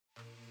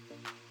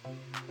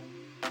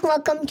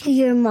Welcome to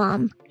Your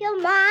Mom.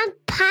 Your Mom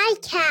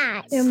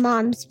Podcast. Your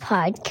Mom's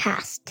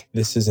Podcast.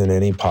 This isn't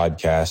any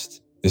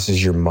podcast. This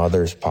is your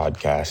mother's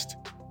podcast.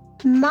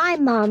 My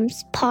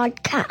Mom's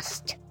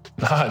Podcast.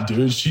 Nah,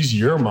 dude, she's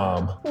your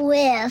mom.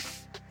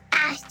 With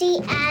Ashley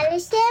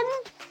Addison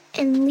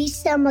and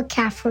Lisa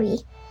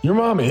McCaffrey. Your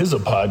mom is a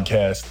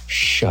podcast.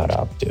 Shut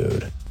up,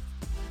 dude.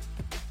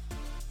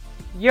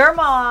 Your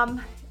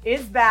mom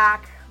is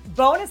back.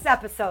 Bonus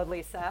episode,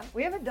 Lisa.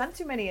 We haven't done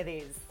too many of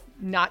these.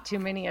 Not too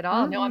many at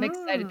all. No, I'm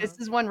excited. This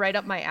is one right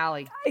up my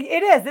alley.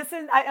 It is.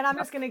 And I'm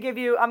just going to give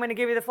you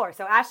the floor.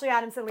 So Ashley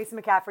Adamson, Lisa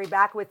McCaffrey,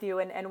 back with you.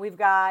 And we've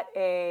got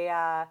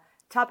a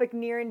topic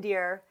near and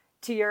dear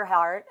to your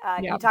heart.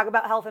 You talk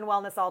about health and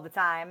wellness all the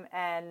time.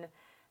 And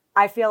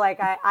I feel like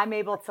I'm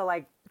able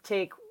to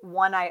take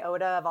one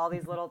iota of all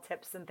these little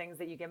tips and things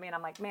that you give me. And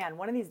I'm like, man,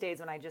 one of these days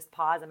when I just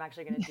pause, I'm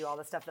actually going to do all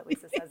the stuff that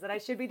Lisa says that I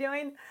should be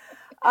doing.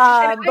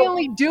 I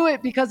only do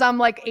it because I'm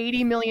like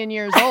 80 million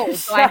years old.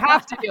 So I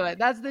have to do it.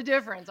 That's the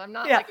difference. I'm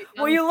not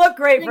well, you look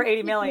great for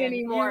 80 million.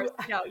 Anymore.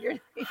 You're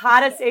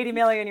hottest 80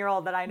 million year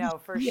old that I know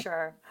for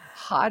sure.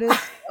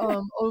 Hottest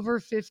over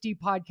 50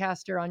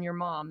 podcaster on your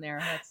mom there.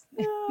 That's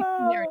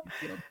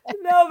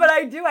No, but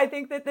I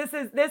think that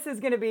this is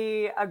going to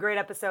be a great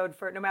episode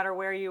for no matter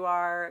where you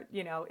are,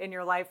 in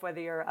your life,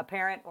 whether you're a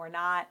parent or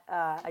not,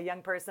 a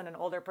young person, an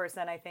older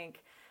person. I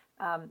think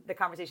the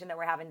conversation that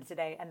we're having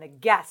today and the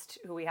guest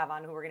who we have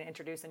on, who we're going to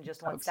introduce in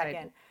just one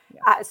second,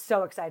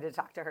 so excited to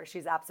talk to her.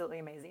 She's absolutely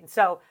amazing.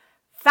 So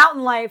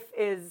Fountain Life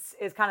is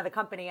kind of the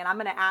company, and I'm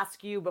going to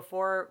ask you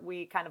before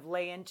we kind of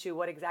lay into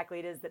what exactly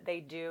it is that they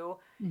do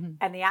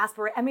and the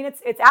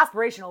it's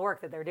aspirational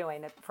work that they're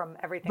doing from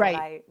everything that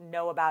I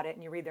know about it,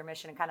 and you read their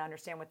mission and kind of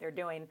understand what they're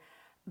doing.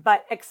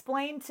 But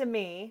explain to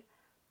me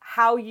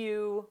how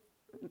you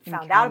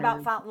found out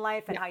about Fountain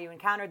Life and how you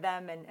encountered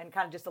them and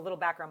kind of just a little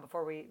background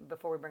before we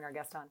bring our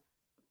guest on.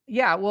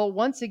 Yeah, well,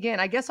 once again,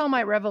 I guess all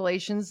my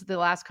revelations the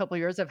last couple of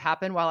years have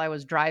happened while I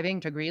was driving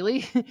to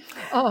Greeley.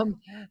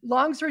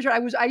 Long story short,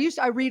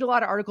 I read a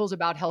lot of articles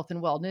about health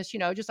and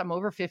wellness, I'm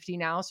over 50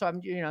 now. So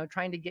I'm,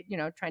 trying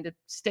to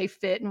stay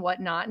fit and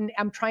whatnot. And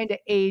I'm trying to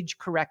age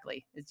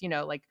correctly. It's,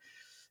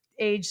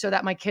 age so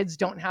that my kids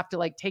don't have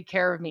to take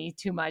care of me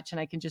too much and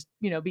I can just,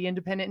 be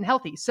independent and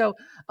healthy. So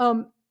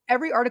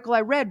every article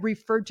I read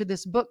referred to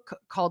this book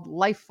called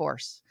Life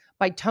Force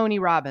by Tony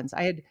Robbins.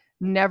 I had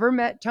never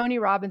met Tony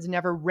Robbins,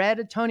 never read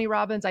a Tony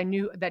Robbins. I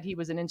knew that he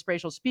was an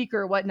inspirational speaker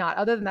or whatnot.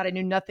 Other than that, I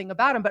knew nothing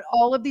about him, but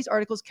all of these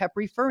articles kept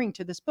referring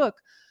to this book.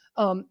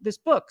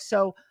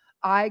 So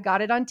I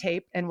got it on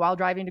tape, and while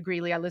driving to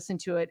Greeley, I listened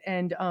to it.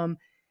 And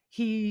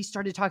he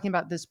started talking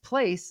about this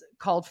place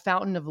called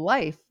Fountain of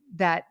Life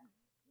that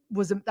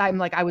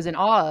I was in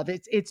awe of.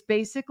 It's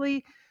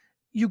basically,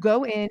 you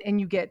go in and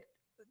you get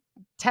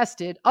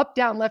tested up,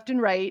 down, left,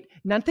 and right.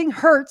 Nothing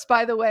hurts,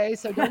 by the way.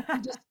 So don't be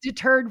just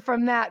deterred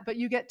from that, but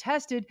you get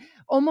tested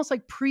almost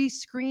like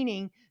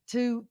pre-screening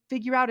to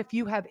figure out if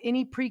you have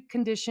any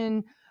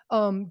precondition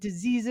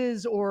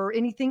diseases or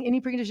any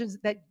preconditions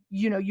that,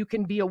 you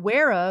can be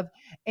aware of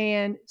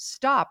and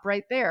stop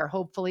right there.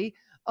 Hopefully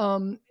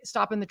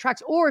stop in the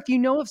tracks. Or if you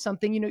know of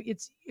something,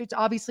 it's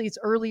obviously it's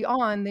early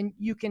on, then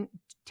you can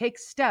take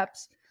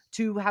steps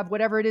to have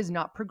whatever it is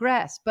not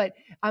progress. But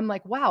I'm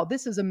like, wow,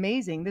 this is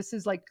amazing. This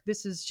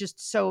is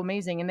just so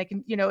amazing. And they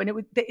can,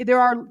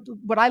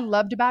 what I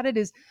loved about it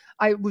is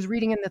I was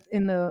reading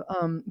in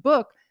the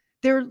book,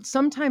 they're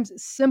sometimes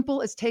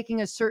simple as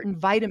taking a certain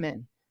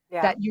vitamin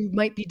that you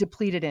might be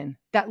depleted in,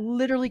 that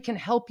literally can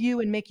help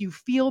you and make you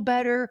feel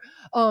better.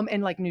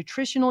 And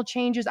nutritional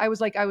changes. I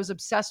was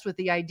obsessed with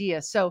the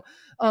idea. So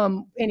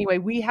anyway,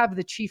 we have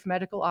the chief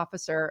medical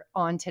officer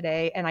on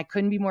today and I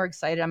couldn't be more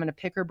excited. I'm going to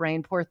pick her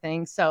brain, poor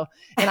thing. So,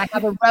 and I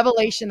have a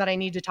revelation that I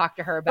need to talk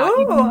to her about.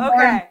 Ooh,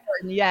 okay.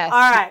 Yes.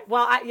 All right.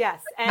 Well,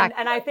 yes. And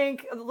I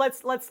think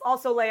let's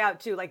also lay out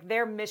too,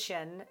 their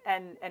mission.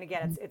 And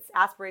again, it's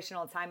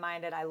aspirational, it's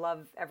high-minded. I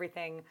love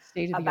everything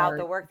about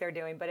the work they're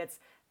doing, but it's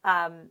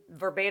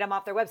verbatim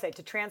off their website,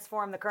 to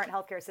transform the current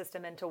healthcare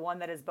system into one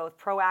that is both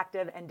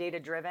proactive and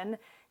data-driven,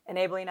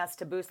 enabling us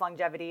to boost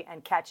longevity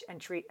and catch and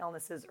treat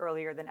illnesses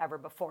earlier than ever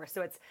before.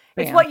 So it's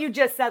what you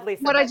just said,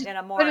 Lisa, but in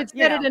a more, but it's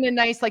said it in a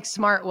nice,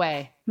 smart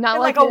way,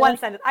 not like a one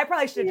sentence. I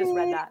probably should have just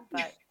read that,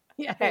 but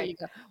there you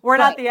go. We're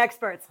not the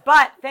experts,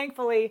 but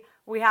thankfully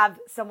we have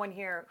someone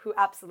here who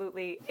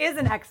absolutely is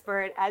an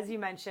expert, as you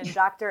mentioned,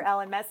 Dr.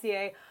 Helen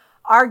Messier,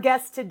 our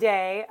guest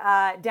today,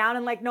 down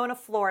in Lake Nona,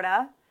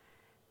 Florida.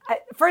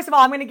 First of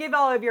all, I'm going to give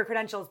all of your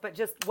credentials, but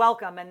just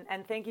welcome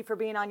and thank you for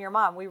being on Your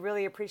Mom. We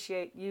really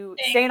appreciate you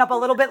staying up a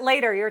little bit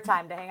later your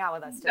time to hang out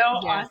with us today.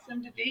 So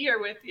awesome to be here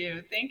with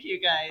you. Thank you,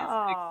 guys.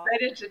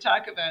 Excited to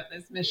talk about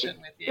this mission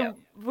with you.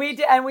 We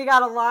did, and we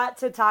got a lot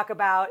to talk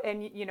about.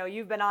 And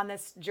you've been on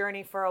this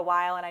journey for a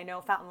while, and I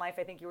know Fountain Life,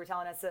 I think you were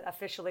telling us,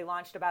 officially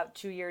launched about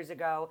 2 years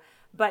ago.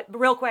 But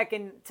real quick,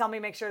 and tell me,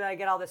 make sure that I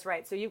get all this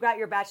right. So you've got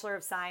your Bachelor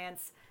of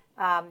Science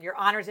your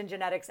honors in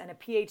genetics, and a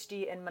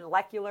PhD in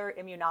molecular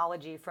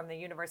immunology from the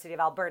University of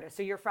Alberta.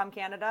 So you're from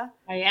Canada?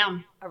 I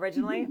am.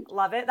 Originally.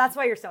 Love it. That's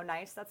why you're so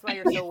nice. That's why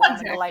you're so warm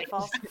and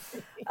delightful.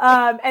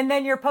 And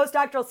then your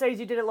postdoctoral studies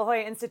you did at La Jolla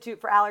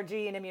Institute for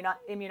Allergy and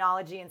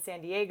Immunology in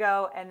San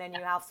Diego. And then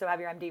you also have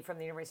your MD from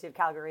the University of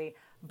Calgary,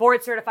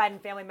 board certified in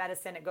family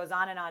medicine. It goes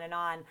on and on and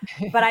on.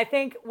 But I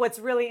think what's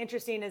really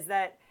interesting is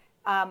that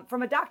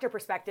from a doctor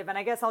perspective, and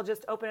I guess I'll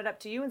just open it up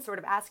to you and sort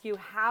of ask you,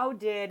 how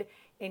did,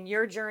 in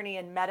your journey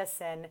in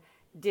medicine,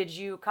 did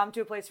you come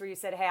to a place where you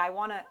said, hey, I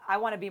want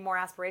to be more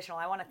aspirational.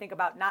 I want to think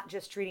about not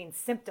just treating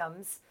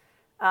symptoms,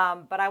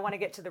 but I want to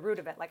get to the root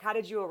of it. Like, how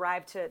did you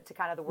arrive to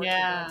kind of the work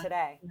you're doing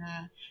today?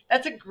 Yeah,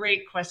 that's a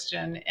great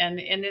question. And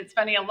it's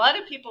funny, a lot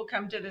of people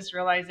come to this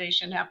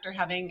realization after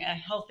having a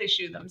health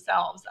issue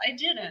themselves. I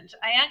didn't.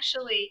 I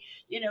actually,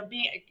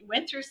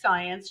 went through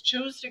science,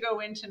 chose to go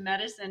into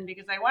medicine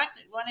because I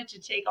wanted to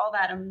take all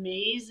that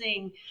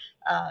amazing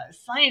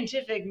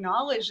scientific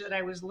knowledge that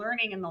I was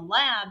learning in the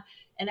lab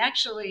and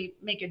actually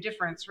make a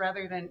difference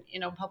rather than,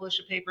 publish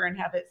a paper and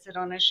have it sit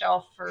on a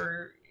shelf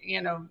for,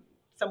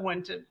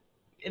 someone to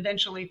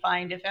eventually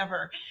find, if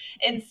ever.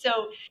 And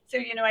so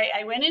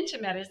I went into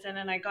medicine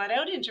and I got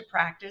out into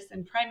practice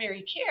in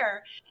primary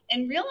care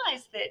and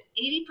realized that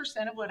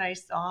 80% of what I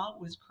saw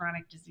was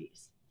chronic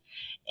disease.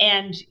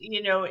 And,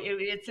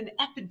 it's an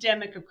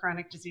epidemic of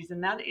chronic disease.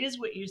 And that is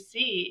what you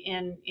see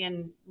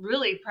in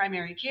really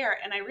primary care.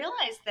 And I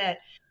realized that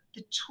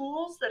the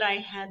tools that I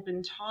had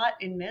been taught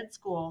in med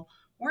school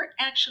weren't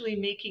actually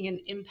making an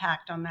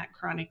impact on that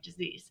chronic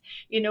disease.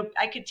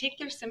 I could take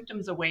their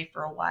symptoms away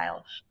for a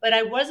while, but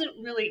I wasn't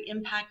really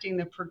impacting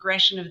the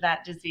progression of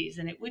that disease,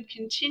 and it would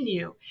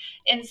continue.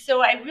 And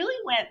so I really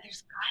went,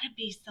 there's got to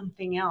be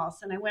something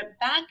else. And I went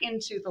back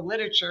into the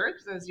literature,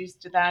 because I was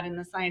used to that in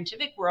the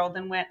scientific world,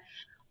 and went,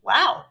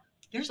 wow,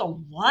 there's a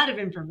lot of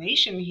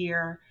information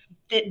here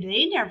that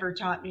they never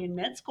taught me in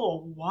med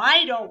school.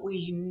 Why don't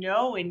we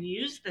know and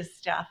use this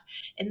stuff?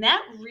 And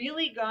that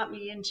really got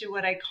me into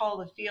what I call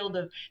the field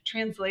of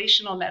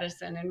translational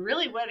medicine. And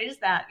really, what is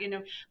that?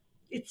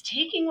 It's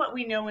taking what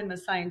we know in the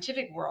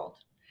scientific world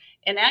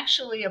and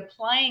actually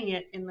applying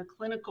it in the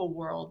clinical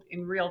world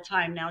in real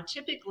time. Now,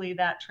 typically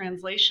that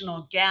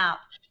translational gap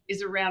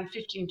is around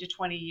 15 to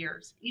 20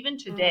 years, even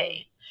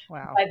today.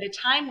 Wow. By the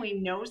time we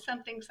know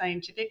something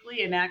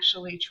scientifically and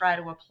actually try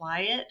to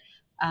apply it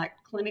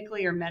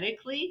clinically or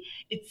medically,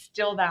 it's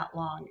still that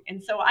long.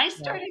 And so I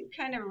started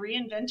kind of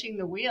reinventing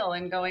the wheel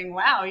and going,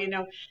 wow,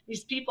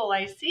 these people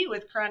I see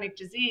with chronic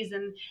disease,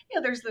 and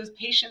there's those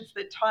patients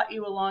that taught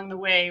you along the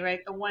way,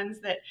 right? The ones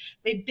that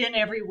they'd been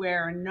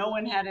everywhere and no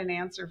one had an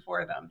answer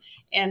for them.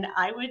 And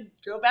I would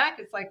go back,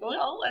 it's like,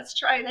 well, let's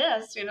try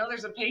this.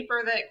 There's a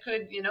paper that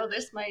could,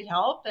 this might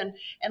help, and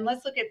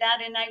let's look at that.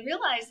 And I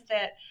realized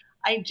that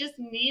I just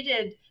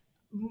needed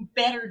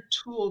better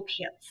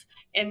toolkits.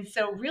 And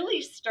so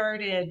really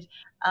started,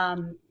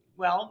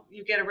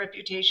 you get a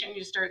reputation,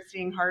 you start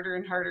seeing harder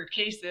and harder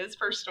cases,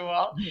 first of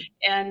all,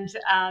 and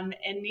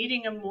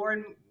needing more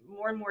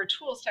and more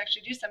tools to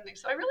actually do something.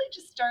 So I really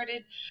just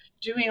started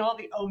doing all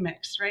the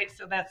omics, right?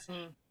 So that's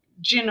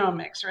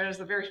genomics, right? I was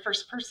the very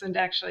first person to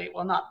actually,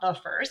 well, not the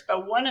first,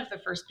 but one of the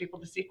first people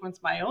to sequence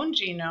my own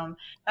genome.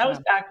 That was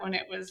back when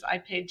I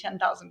paid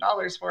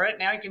 $10,000 for it.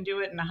 Now you can do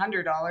it in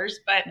 $100.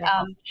 But,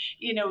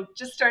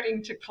 just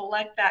starting to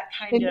collect that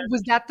kind of.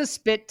 Was that the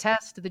spit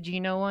test, the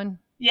Geno one?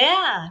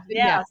 Yeah.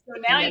 So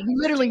now you can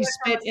literally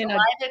spit in a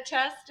saliva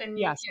test and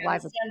you can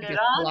send it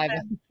off.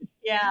 And,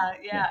 yeah.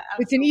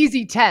 It's an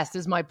easy test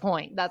is my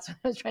point. That's what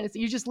I was trying to say.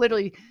 You just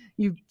literally,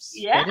 you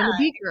spit in a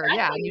beaker.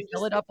 Exactly. And you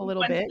fill it up a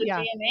little bit. The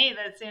DNA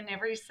that's in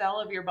every cell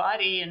of your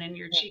body and in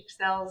your cheek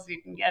cells,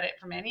 you can get it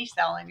from any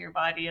cell in your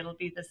body. It'll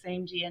be the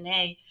same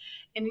DNA.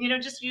 And,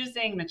 just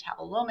using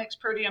metabolomics,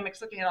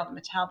 proteomics, looking at all the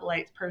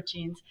metabolites,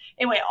 proteins.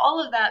 Anyway,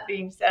 all of that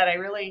being said, I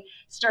really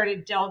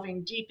started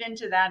delving deep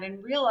into that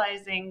and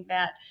realizing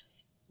that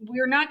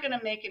we're not going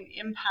to make an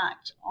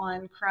impact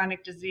on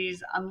chronic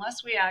disease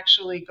unless we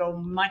actually go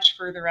much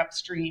further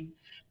upstream.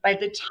 By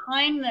the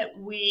time that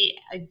we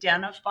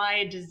identify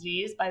a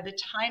disease, by the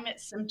time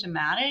it's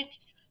symptomatic,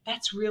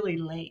 that's really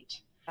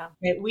late.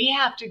 Right? We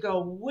have to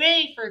go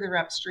way further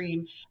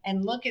upstream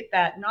and look at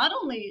that, not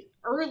only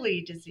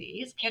early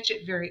disease, catch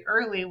it very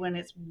early when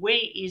it's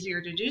way easier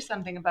to do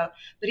something about,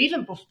 but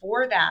even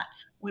before that,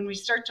 when we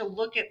start to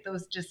look at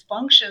those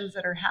dysfunctions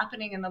that are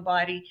happening in the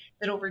body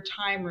that over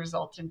time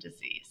result in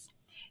disease.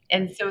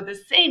 And so the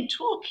same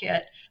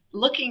toolkit,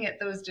 looking at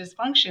those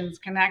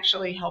dysfunctions, can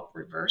actually help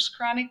reverse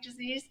chronic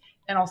disease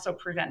and also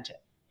prevent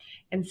it.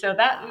 And so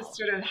that was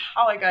sort of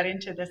how I got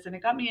into this. And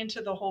it got me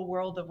into the whole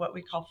world of what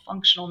we call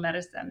functional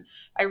medicine.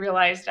 I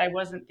realized I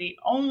wasn't the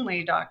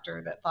only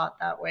doctor that thought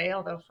that way,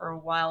 although for a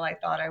while I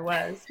thought I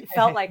was. You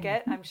felt like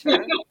it, I'm sure.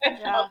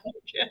 Felt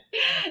like it.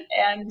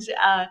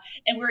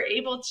 And we're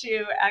able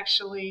to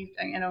actually,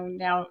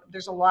 now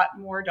there's a lot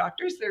more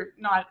doctors. There are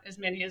not as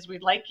many as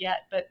we'd like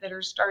yet, but that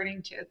are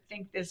starting to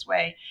think this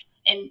way.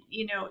 And,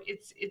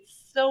 it's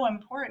so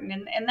important.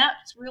 And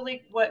that's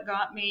really what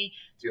got me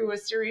through a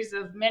series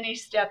of many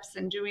steps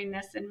and doing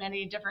this in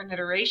many different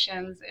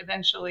iterations,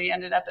 eventually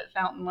ended up at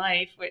Fountain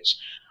Life, which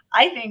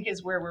I think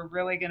is where we're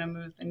really going to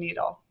move the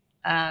needle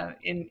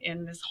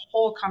in this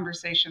whole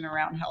conversation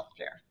around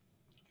healthcare.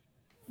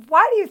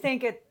 Why do you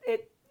think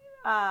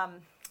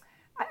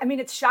I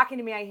mean, it's shocking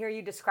to me. I hear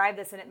you describe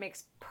this and it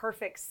makes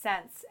perfect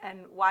sense.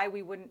 And why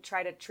we wouldn't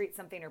try to treat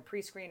something or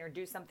pre-screen or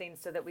do something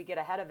so that we get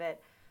ahead of it.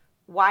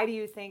 Why do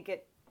you think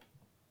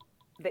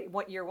that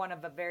you're one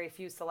of a very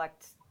few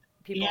select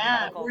people?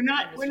 Yeah, in the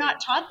we're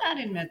not taught that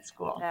in med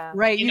school. Yeah.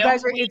 Right. You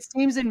guys are, it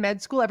seems in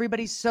med school,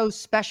 everybody's so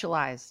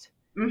specialized.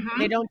 Mm-hmm.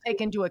 They don't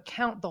take into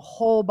account the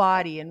whole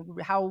body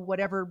and how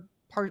whatever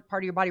part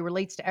of your body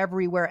relates to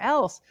everywhere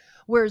else.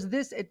 Whereas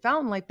this, it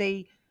found like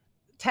they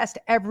test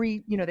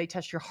they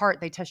test your heart,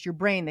 they test your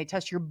brain, they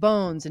test your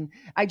bones. And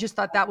I just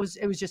thought it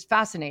was just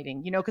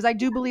fascinating, because I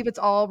do believe it's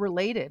all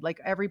related. Like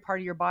every part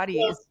of your body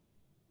is.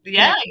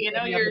 Yeah,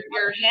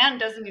 your hand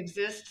doesn't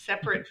exist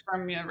separate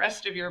from the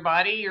rest of your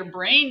body. Your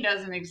brain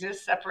doesn't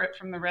exist separate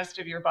from the rest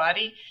of your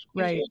body.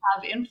 Right. If you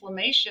have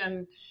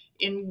inflammation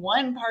in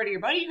one part of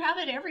your body, you have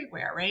it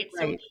everywhere, right?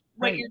 So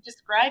what you're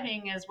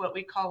describing is what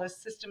we call a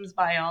systems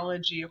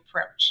biology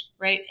approach,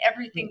 right?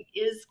 Everything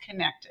is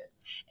connected.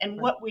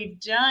 And what we've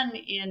done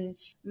in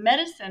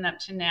medicine up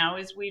to now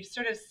is we've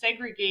sort of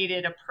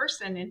segregated a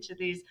person into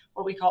these,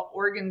 what we call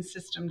organ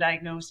system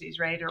diagnoses,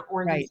 right? Or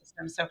organ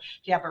systems. So if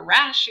you have a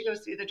rash, you go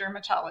see the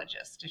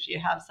dermatologist. If you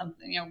have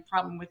something,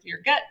 problem with your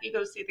gut, you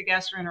go see the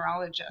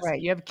gastroenterologist.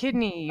 Right. You have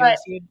kidney. But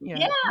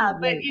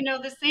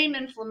the same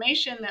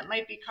inflammation that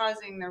might be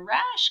causing the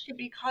rash could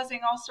be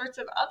causing all sorts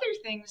of other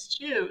things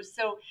too.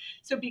 So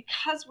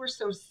because we're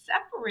so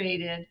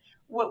separated,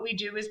 what we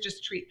do is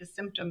just treat the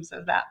symptoms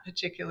of that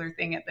particular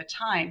thing at the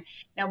time.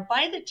 Now,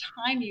 by the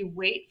time you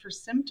wait for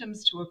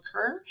symptoms to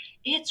occur,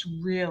 it's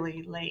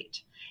really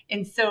late.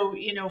 And so,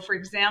 for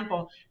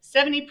example,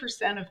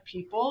 70% of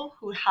people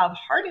who have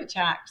heart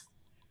attacks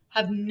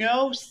have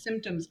no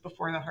symptoms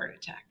before the heart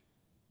attack,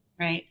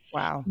 right?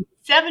 Wow.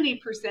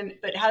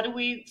 70%, but how do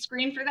we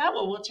screen for that?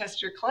 Well, we'll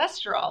test your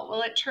cholesterol.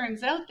 Well, it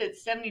turns out that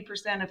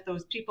 70% of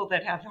those people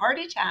that have heart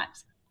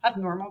attacks have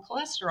normal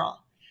cholesterol.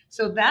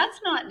 So that's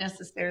not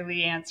necessarily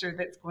the answer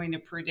that's going to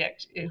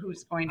predict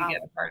who's going to get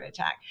a heart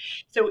attack.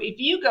 So if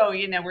you go,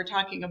 we're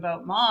talking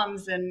about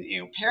moms and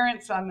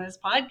parents on this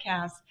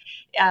podcast,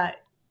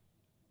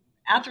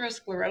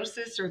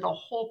 atherosclerosis or the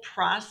whole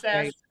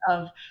process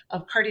of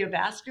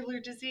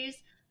cardiovascular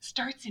disease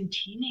starts in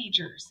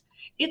teenagers.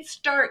 It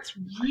starts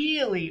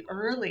really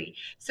early.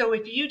 So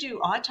if you do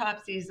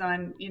autopsies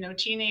on,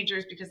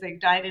 teenagers because they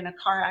died in a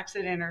car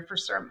accident or for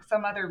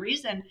some other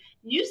reason,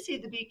 you see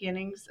the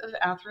beginnings of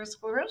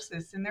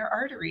atherosclerosis in their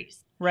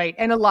arteries. Right.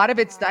 And a lot of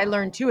it's, I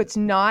learned too, it's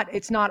not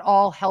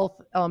all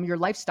health, your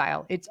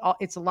lifestyle. It's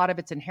a lot of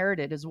it's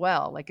inherited as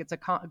well. Like it's a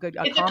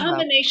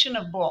combination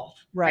of both.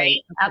 Right.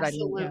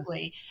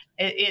 Absolutely.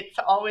 It's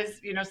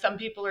always, some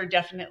people are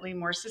definitely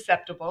more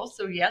susceptible.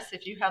 So yes,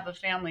 if you have a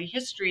family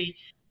history,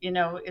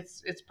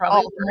 it's probably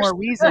all the more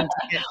reason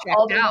to get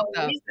checked out.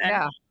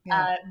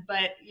 Yeah.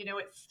 But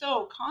it's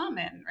so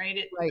common, right?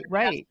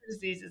 Cardiovascular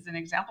disease is an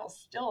example,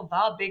 still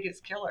the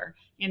biggest killer.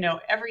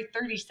 Every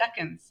 30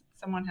 seconds,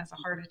 someone has a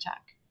heart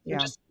attack. Yeah.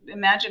 Just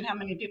imagine how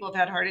many people have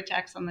had heart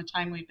attacks on the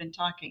time we've been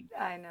talking.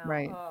 I know.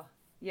 Right. Oh,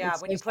 yeah.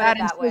 It's when you put it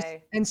that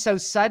way. And so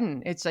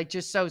sudden, it's like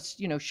just so,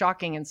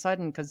 shocking and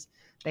sudden because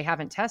they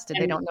haven't tested.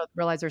 They don't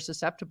realize they're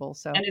susceptible.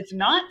 So, and it's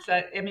not,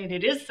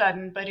 it is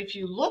sudden, but if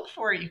you look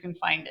for it, you can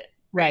find it.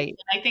 Right.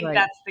 And I think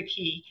that's the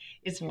key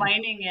is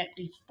finding it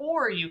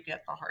before you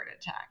get the heart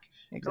attack,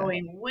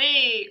 going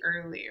way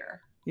earlier.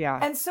 Yeah.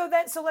 And so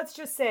let's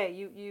just say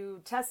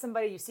you test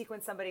somebody, you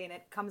sequence somebody, and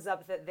it comes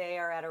up that they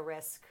are at a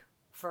risk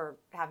for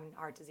having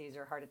heart disease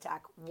or heart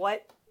attack.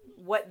 What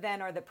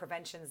then are the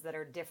preventions that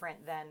are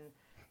different than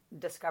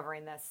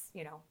discovering this,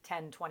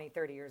 10, 20,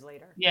 30 years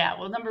later? Yeah.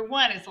 Well, number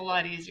one, it's a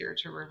lot easier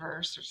to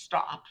reverse or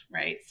stop,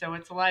 right? So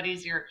it's a lot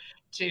easier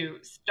to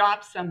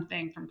stop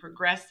something from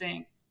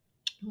progressing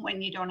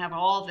when you don't have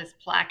all this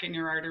plaque in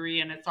your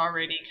artery and it's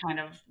already kind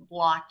of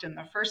blocked in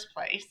the first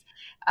place.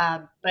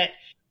 But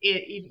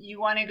if you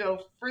want to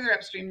go further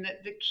upstream,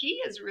 the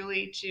key is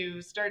really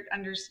to start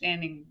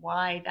understanding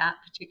why that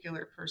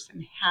particular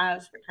person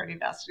has the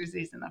cardiovascular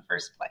disease in the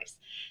first place.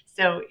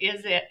 So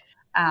is it,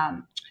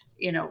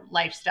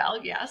 lifestyle?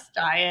 Yes.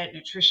 Diet,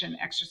 nutrition,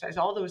 exercise,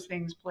 all those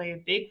things play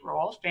a big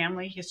role.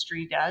 Family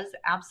history does.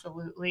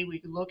 Absolutely. We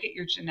look at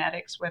your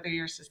genetics, whether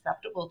you're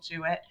susceptible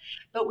to it,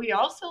 but we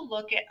also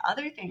look at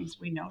other things.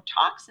 We know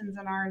toxins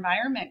in our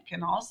environment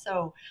can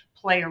also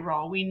play a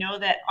role. We know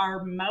that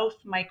our mouth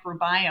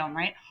microbiome,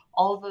 right?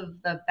 All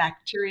of the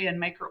bacteria and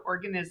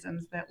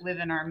microorganisms that live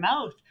in our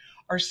mouth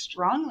are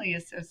strongly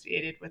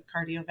associated with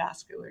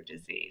cardiovascular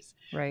disease.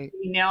 Right.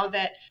 We know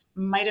that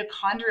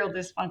mitochondrial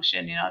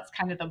dysfunction, it's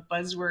kind of the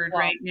buzzword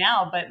right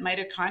now, but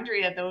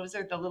mitochondria, those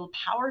are the little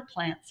power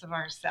plants of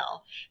our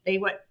cell. They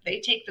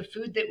take the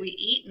food that we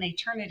eat and they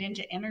turn it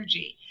into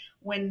energy.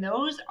 when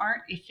those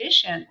aren't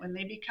efficient, when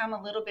they become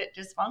a little bit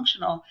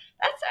dysfunctional,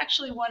 that's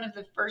actually one of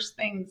the first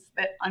things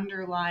that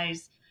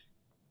underlies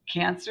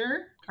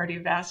cancer,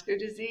 cardiovascular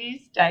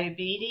disease,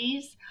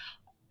 diabetes,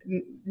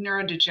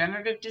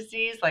 neurodegenerative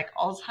disease like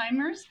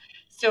Alzheimer's.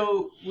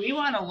 So we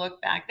want to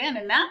look back then,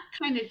 and that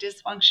kind of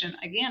dysfunction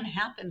again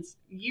happens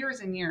years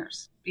and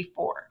years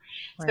before.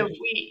 So if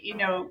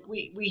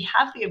we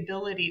have the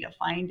ability to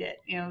find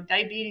it.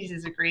 Diabetes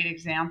is a great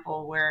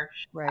example where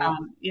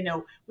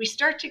we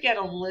start to get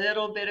a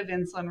little bit of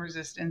insulin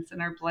resistance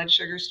and our blood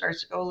sugar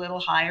starts to go a little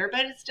higher,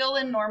 but it's still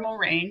in normal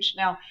range.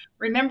 Now,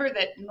 remember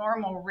that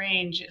normal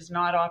range is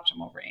not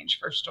optimal range,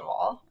 first of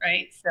all,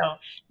 right? So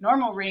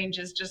normal range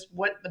is just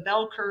what the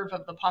bell curve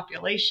of the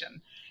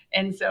population.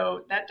 And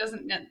so that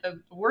doesn't mean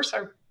the worse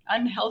or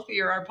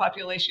unhealthier our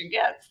population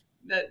gets,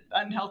 the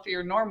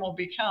unhealthier normal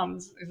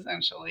becomes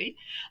essentially.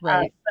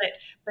 Right.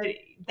 But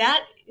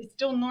that is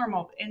still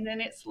normal. And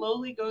then it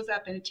slowly goes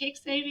up and it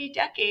takes maybe a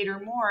decade or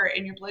more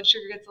and your blood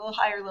sugar gets a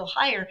little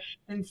higher.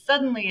 Then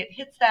suddenly it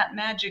hits that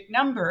magic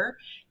number.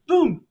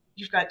 Boom,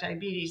 you've got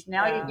diabetes.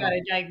 Now you've got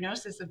a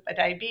diagnosis of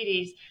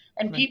diabetes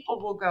and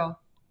people will go,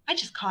 I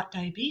just caught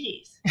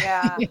diabetes.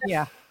 Yeah.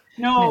 Yeah.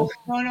 No,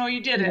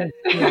 you didn't.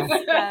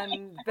 It's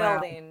been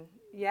building.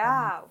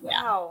 Yeah.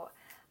 Wow.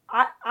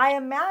 I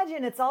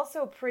imagine it's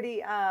also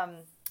pretty,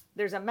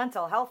 there's a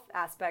mental health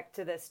aspect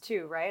to this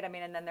too, right? I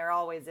mean, and then there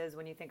always is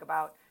when you think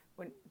about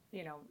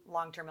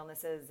long-term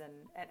illnesses and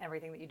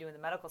everything that you do in the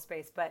medical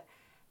space. But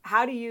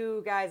how do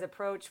you guys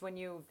approach when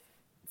you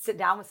sit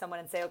down with someone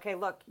and say, okay,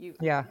 look,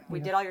 we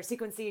did all your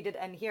sequencing,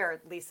 and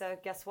here, Lisa,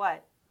 guess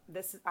what?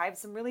 I have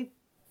some really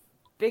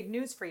big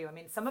news for you. I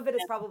mean, some of it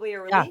is probably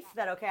a relief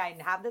that, okay, I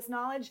have this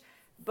knowledge,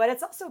 but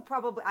it's also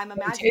probably, I'm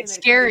imagining it's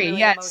scary.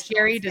 Really it's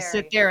scary to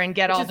sit there and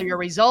get all of your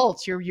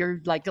results. You're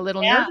like a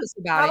little nervous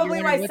about probably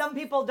it. Probably why some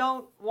people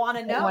don't want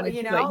to know, like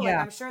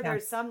I'm sure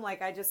there's some,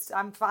 like,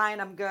 I'm fine,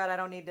 I'm good, I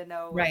don't need to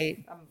know.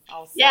 Right. I'm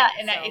all set,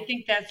 and I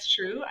think that's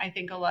true. I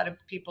think a lot of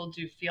people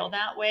do feel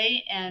that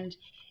way. And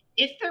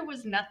if there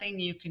was nothing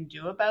you can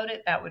do about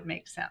it, that would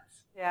make sense.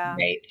 Yeah.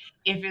 Right.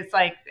 If it's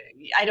like,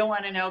 I don't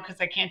want to know because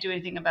I can't do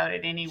anything about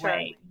it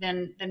anyway,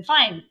 then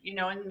fine.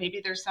 And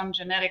maybe there's some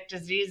genetic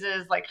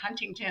diseases like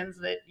Huntington's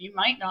that you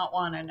might not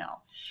want to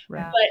know.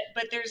 Right.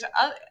 But there's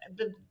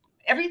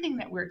everything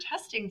that we're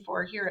testing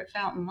for here at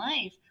Fountain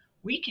Life,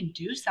 we can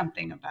do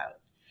something about.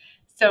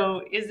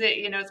 So is it,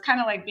 it's kind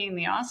of like being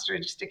the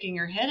ostrich sticking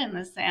your head in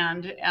the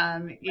sand.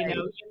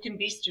 You can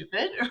be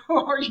stupid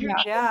or you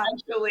can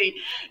actually,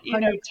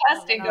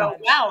 test and go,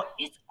 wow,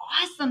 it's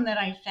awesome that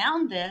I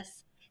found this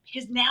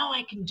because now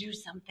I can do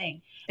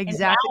something. Exactly. And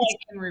now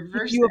I can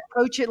reverse if you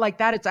approach it like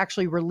that, it's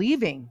actually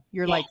relieving.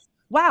 You're like,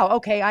 wow,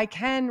 okay, I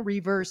can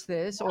reverse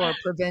this or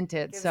prevent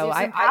it. Gives so you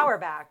some power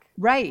back.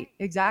 Right,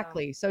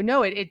 exactly. Yeah. So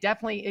no, it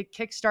definitely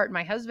kickstarted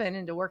my husband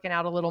into working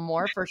out a little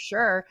more for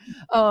sure.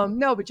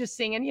 No, but just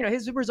seeing, and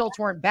his results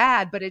weren't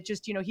bad, but it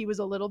just, he was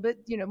a little bit,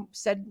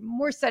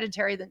 more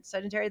sedentary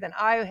than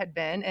I had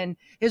been, and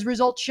his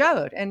results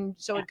showed. And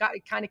so it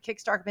kind of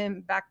kickstarted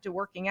him back to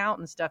working out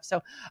and stuff.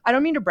 So I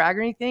don't mean to brag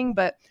or anything,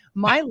 but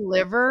my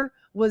liver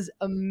was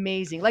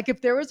amazing. Like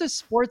if there was a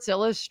Sports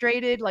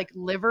Illustrated like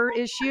liver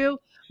issue,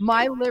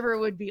 my liver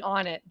would be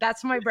on it.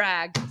 That's my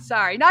brag.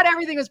 Sorry. Not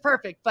everything was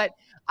perfect, but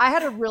I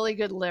had a really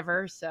good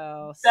liver.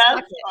 So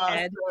that's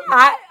awesome.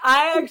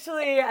 I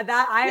actually,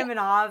 I am in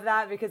awe of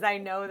that because I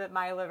know that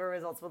my liver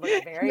results would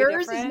look very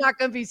Yours different. Is not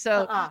going to be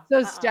so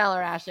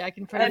stellar, Ashley. I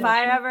can pretty if much.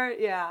 I ever,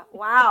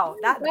 wow.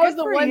 That was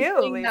the one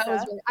thing Lisa. That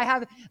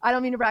was, I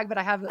don't mean to brag, but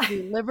I have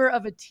the liver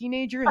of a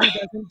teenager who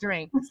doesn't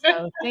drink.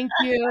 So thank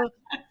you.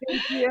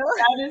 Thank you.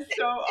 That is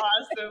so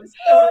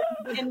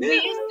awesome. And we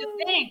used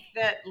to think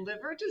that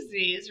liver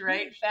disease,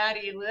 right?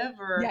 Fatty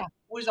liver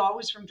was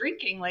always from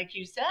drinking, like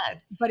you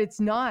said. But it's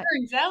not.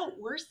 Turns out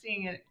we're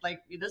seeing it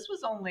like this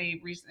was only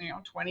recently,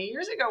 20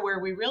 years ago where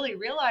we really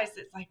realized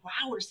it's like,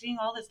 wow, we're seeing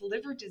all this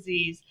liver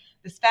disease,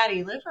 this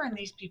fatty liver, and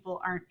these people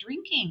aren't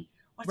drinking.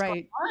 What's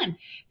going on?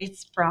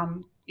 It's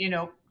from,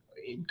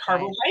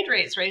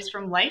 carbohydrates, right? It's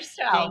from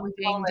lifestyle.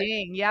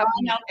 Ding. Yep.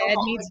 Ed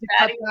needs to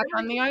cut back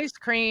on the ice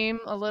cream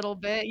a little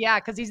bit. Yeah,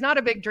 because he's not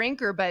a big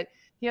drinker, but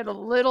he had a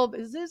little,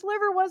 his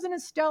liver wasn't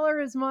as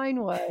stellar as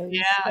mine was.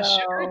 Yeah,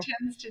 sugar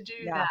tends to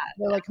do that.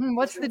 We're like,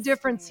 what's the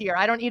difference here?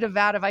 I don't eat a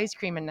vat of ice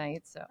cream a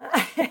night, so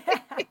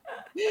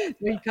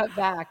we cut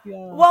back.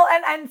 Yeah. Well,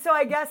 and so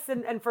I guess,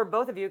 and for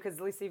both of you, because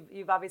at least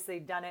you've obviously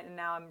done it, and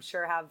now I'm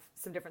sure have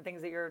some different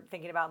things that you're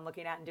thinking about and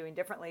looking at and doing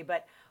differently.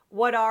 But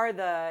what are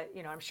the,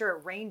 I'm sure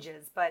it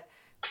ranges, but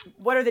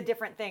what are the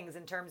different things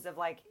in terms of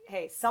like,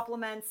 hey,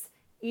 supplements,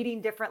 eating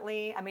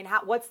differently? I mean,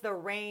 what's the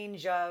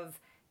range of?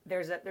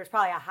 There's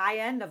probably a high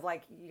end of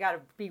like, you got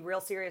to be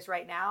real serious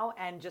right now,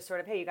 and just sort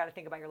of, hey, you got to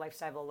think about your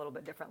lifestyle a little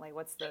bit differently.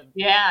 What's the?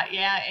 Yeah.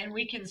 And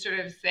we can sort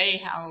of say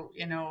how,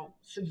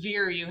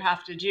 severe you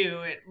have to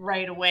do it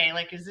right away.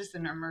 Like, is this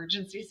an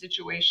emergency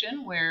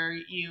situation where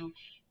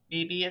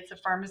maybe it's a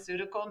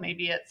pharmaceutical,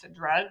 maybe it's a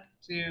drug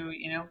to,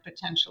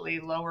 potentially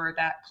lower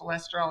that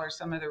cholesterol or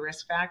some of the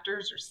risk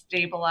factors or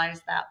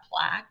stabilize that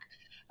plaque.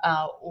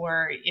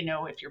 or,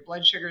 if your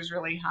blood sugar is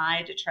really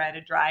high, to try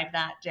to drive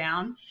that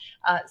down.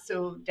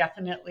 So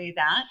definitely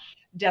that.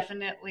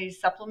 Definitely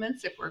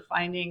supplements if we're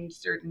finding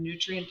certain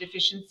nutrient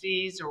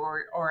deficiencies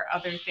or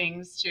other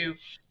things to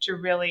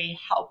really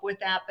help with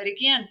that. But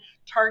again,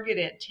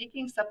 targeted.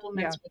 Taking Yeah.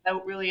 supplements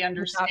without really Without, no,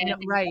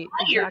 understanding right.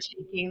 why you're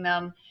Exactly. taking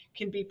them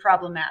can be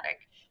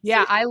problematic. So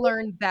Yeah, I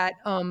learned that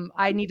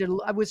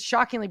I was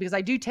shockingly, because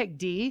I do take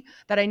D,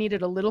 that I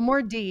needed a little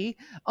more D.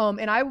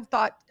 And I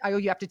thought,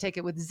 you have to take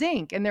it with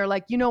zinc. And they're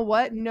like, you know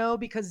what? No,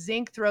 because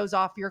zinc throws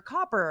off your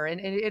copper, and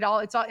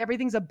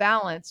everything's a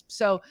balance.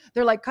 So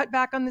they're like, cut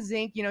back on the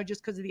zinc,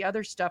 just because of the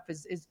other stuff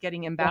is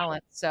getting imbalanced.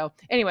 So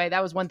anyway,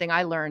 that was one thing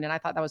I learned, and I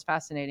thought that was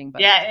fascinating.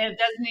 But yeah, it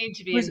does need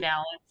to it be in was,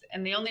 balance.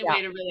 And the only yeah,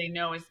 way to really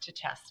know is to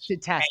test, to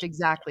test. right?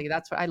 Exactly.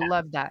 That's what I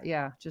love that.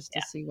 Yeah. Just to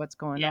Yeah. see what's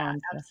going Yeah,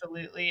 on. So,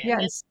 absolutely. yeah.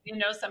 And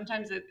then,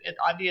 sometimes it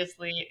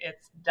obviously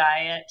it's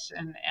diet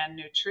and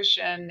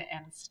nutrition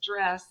and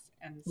stress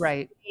and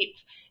Right. sleep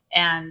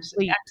and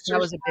Sleep. That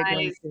was a big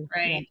one exercise, too.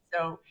 Yeah. right?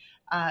 So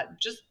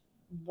just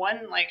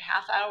one like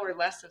half hour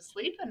less of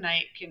sleep a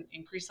night can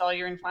increase all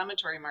your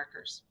inflammatory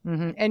markers.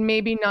 And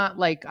maybe not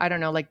like, I don't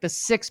know, like the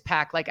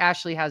 6-pack like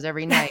Ashley has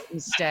every night.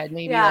 Instead,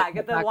 maybe like Yeah,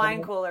 get the pack a wine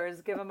little.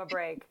 coolers, give them a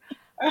break.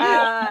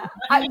 But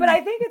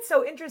I think it's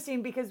so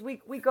interesting because we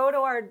go to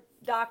our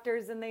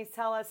doctors and they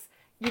tell us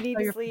you need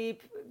to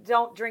sleep,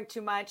 don't drink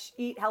too much,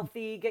 eat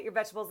healthy, get your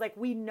vegetables. Like,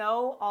 we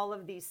know all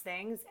of these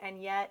things, and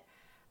yet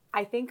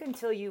I think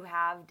until you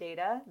have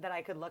data that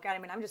I could look at, I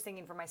mean, I'm just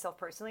thinking for myself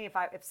personally,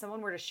 if someone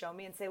were to show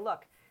me and say,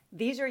 look,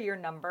 these are your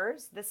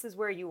numbers, this is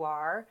where you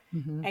are,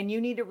 and you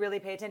need to really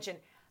pay attention.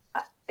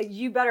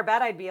 You better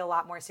bet I'd be a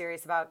lot more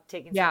serious about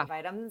taking certain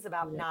vitamins,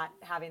 about not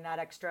having that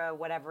extra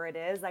whatever it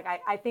is. Like,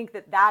 I think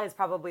that is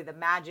probably the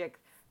magic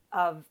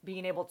of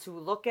being able to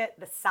look at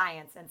the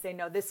science and say,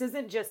 no, this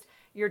isn't just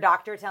your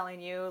doctor telling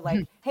you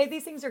like, hey,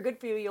 these things are good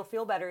for you, you'll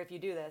feel better if you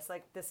do this.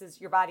 Like, this is,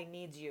 your body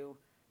needs you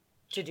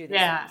to do these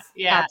things.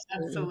 Yeah,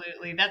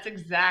 absolutely. That's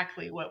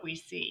exactly what we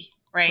see,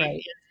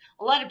 right?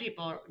 A lot of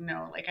people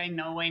know, like, I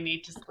know I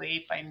need to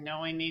sleep, I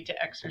know I need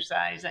to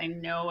exercise, I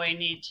know I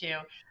need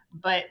to,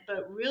 but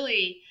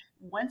really,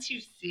 once you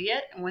see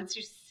it and once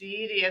you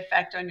see the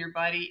effect on your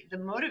body, the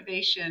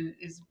motivation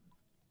is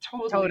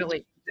totally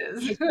Totally.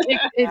 changes.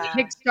 It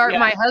kickstart Yeah.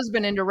 my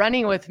husband into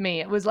running with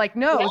me. It was like,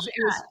 no, it was,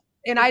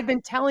 and I'd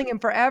been telling him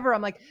forever.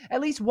 I'm like,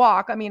 at least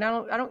walk. I mean, I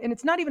don't, and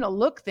it's not even a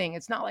look thing.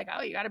 It's not like,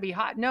 oh, you got to be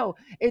hot. No,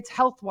 it's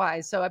health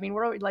wise. So, I mean,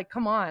 we're always like,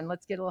 come on,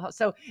 let's get a little,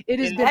 so it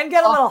has been And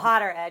get a awesome. little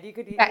hotter, Ed. You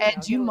could,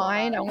 Ed, do you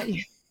mind? I want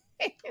you.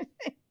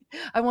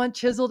 I want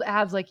chiseled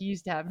abs like you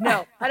used to have.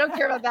 No, I don't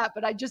care about that,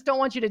 but I just don't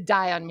want you to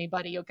die on me,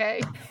 buddy.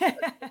 Okay.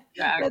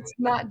 Let's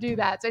not do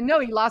that. So no,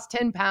 he lost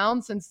 10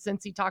 pounds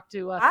since he talked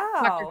to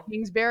Dr.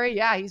 Kingsbury.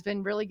 Yeah, he's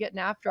been really getting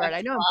after it.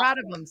 I know, I'm proud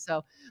of him.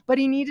 So, but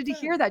he needed to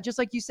hear that, just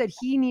like you said,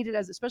 he needed,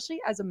 especially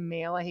as a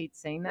male, I hate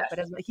saying that, but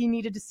he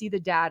needed to see the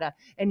data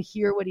and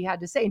hear what he had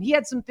to say. And he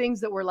had some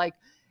things that were like,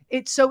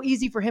 it's so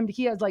easy for him.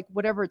 He has like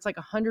whatever, it's like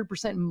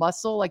 100%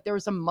 muscle. Like there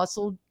was some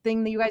muscle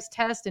thing that you guys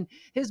test, and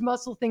his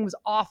muscle thing was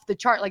off the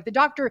chart. Like the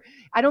doctor,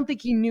 I don't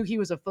think he knew he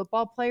was a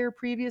football player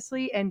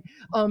previously. And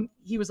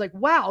he was like,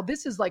 wow,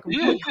 this is like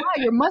really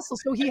high, your muscle.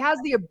 So he has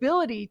the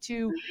ability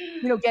to,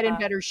 get in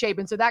better shape.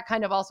 And so that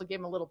kind of also gave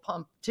him a little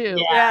pump too.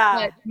 Yeah.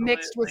 But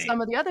mixed with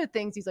some of the other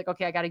things, he's like,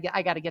 okay,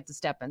 I gotta get to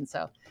stepping.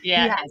 So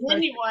and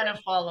then you want to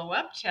follow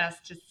up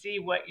test to see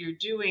what you're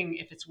doing,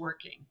 if it's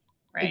working.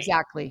 Right.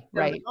 Exactly. So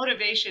right. The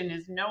motivation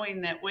is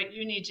knowing that what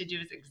you need to do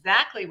is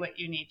exactly what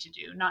you need to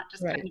do, not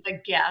just kind of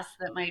a guess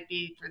that might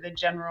be for the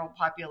general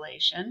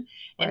population.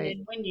 And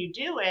then when you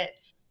do it,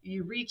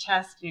 you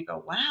retest and you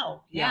go,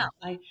 wow,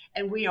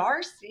 and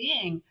we're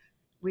seeing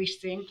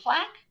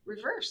plaque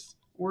reverse.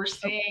 We're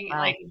seeing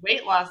like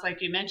weight loss,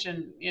 like you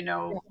mentioned,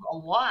 a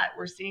lot.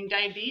 We're seeing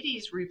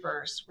diabetes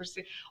reverse. We're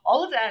seeing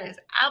all of that is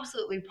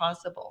absolutely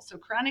possible. So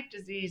chronic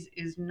disease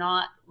is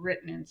not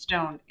written in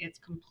stone. It's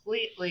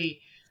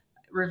completely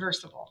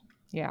reversible.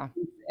 Yeah.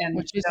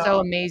 Which is so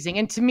amazing.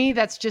 And to me,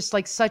 that's just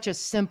like such a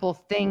simple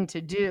thing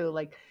to do.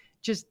 Like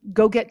just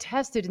go get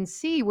tested and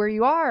see where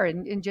you are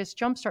and just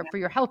jumpstart for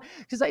your health.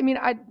 Because I mean,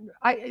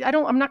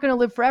 I'm not going to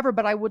live forever,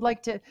 but I would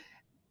like to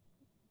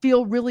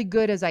feel really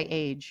good as I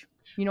age.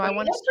 I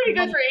want to. That's pretty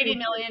good for 80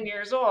 million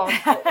years old.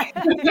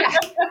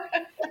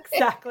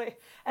 Exactly.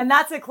 And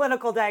that's a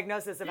clinical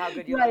diagnosis of how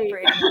good you look for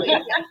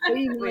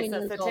 80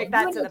 million. So take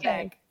that to the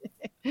bank.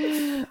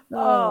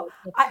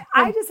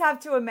 I just have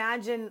to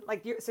imagine,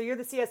 like, you're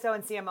the CSO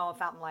and CMO of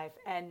Fountain Life,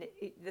 and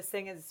this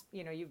thing is,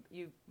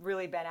 you've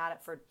really been at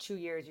it for 2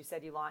 years. You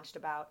said you launched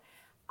about.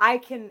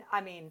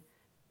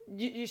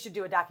 You should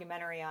do a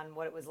documentary on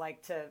what it was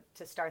like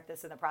to start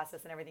this and the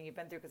process and everything you've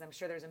been through, because I'm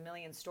sure there's a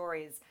million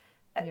stories.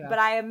 Yeah. But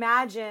I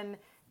imagine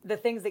the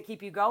things that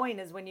keep you going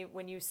is when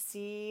you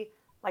see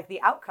like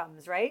the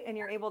outcomes, right? And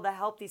you're able to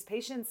help these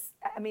patients.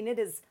 I mean, it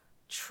is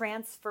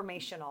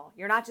transformational.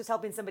 You're not just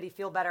helping somebody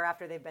feel better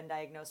after they've been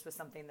diagnosed with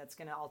something that's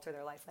going to alter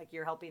their life. Like,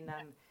 you're helping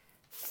them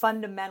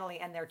fundamentally,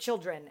 and their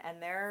children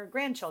and their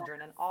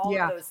grandchildren and all of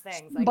Yeah. those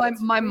things. Like But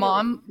it's my really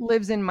mom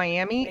lives in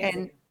Miami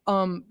amazing.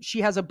 and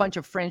she has a bunch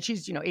of friends.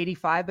 She's,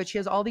 85, but she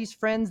has all these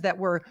friends that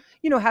were,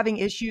 having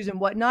issues and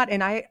whatnot.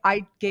 And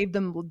I gave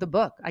them the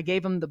book. I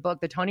gave them the book,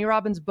 the Tony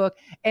Robbins book,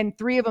 and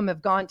 3 of them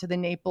have gone to the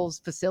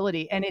Naples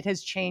facility and it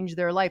has changed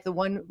their life.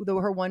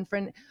 Her one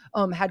friend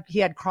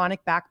had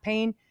chronic back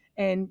pain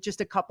and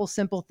just a couple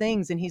simple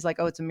things. And he's like,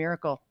 oh, it's a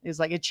miracle. It's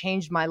like, it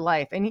changed my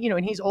life. And,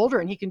 and he's older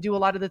and he can do a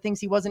lot of the things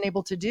he wasn't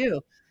able to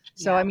do.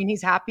 So, I mean,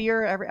 he's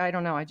happier. I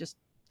don't know. I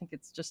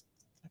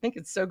think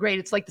it's so great.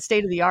 It's like the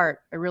state of the art.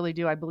 I really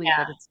do. I believe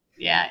that it's.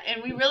 Yeah.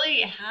 And we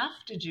really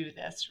have to do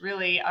this.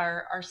 Really,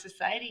 our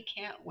society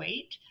can't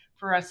wait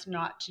for us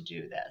not to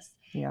do this.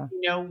 Yeah.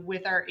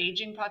 With our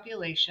aging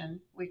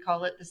population, we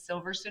call it the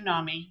silver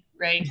tsunami,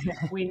 right?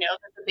 We know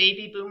that the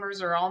baby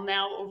boomers are all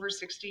now over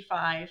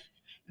 65,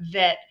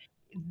 that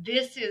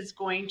this is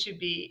going to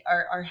be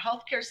our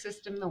healthcare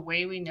system, the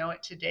way we know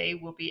it today,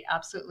 will be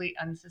absolutely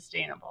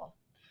unsustainable.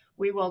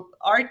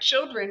 Our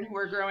children who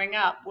are growing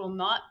up will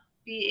not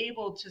be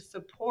able to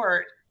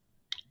support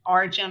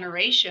our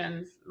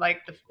generations,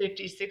 like the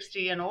 50,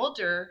 60 and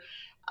older.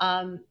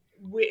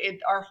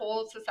 Our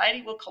whole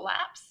society will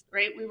collapse,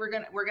 right? We're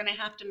going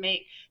to have to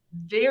make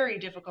very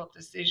difficult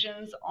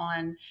decisions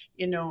on,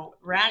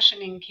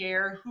 rationing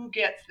care, who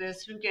gets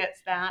this, who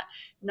gets that.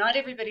 Not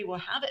everybody will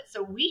have it.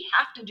 So we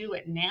have to do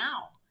it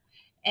now.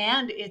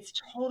 And it's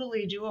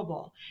totally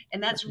doable.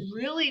 And that's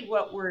really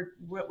what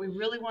we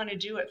really want to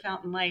do at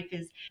Fountain Life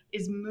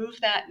is move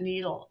that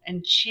needle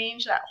and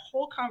change that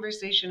whole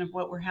conversation of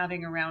what we're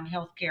having around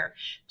healthcare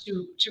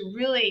to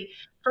really,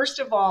 first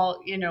of all,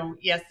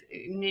 yes,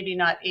 maybe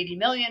not 80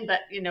 million,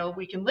 but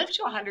we can live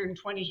to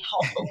 120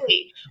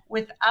 healthily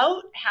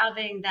without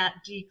having that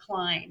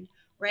decline,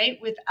 right?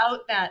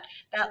 Without that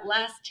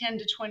last 10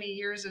 to 20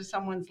 years of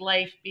someone's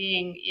life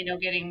being,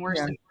 getting worse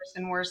and worse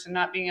and worse, and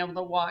not being able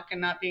to walk and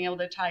not being able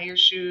to tie your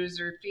shoes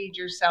or feed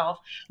yourself.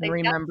 Like,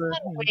 Remember,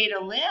 that's not a way to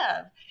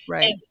live.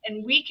 Right.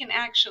 And we can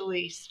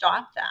actually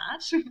stop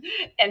that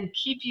and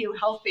keep you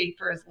healthy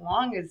for as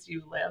long as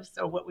you live.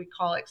 So what we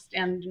call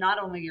extend not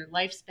only your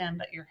lifespan,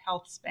 but your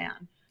health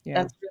span.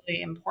 Yeah. That's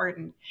really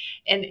important.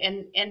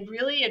 And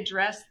really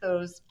address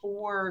those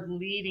 4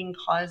 leading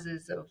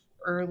causes of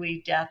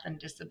early death and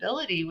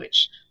disability,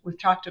 which we've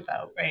talked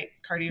about, right?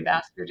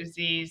 Cardiovascular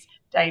disease,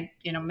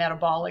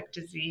 metabolic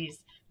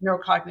disease,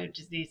 neurocognitive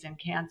disease, and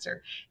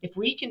cancer. If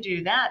we can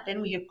do that,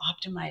 then we can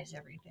optimize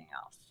everything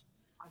else.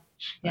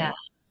 Yeah. Right.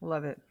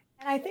 Love it.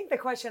 And I think the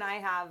question I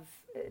have,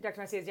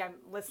 Dr. Messier, is I'm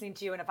listening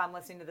to you, and if I'm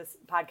listening to this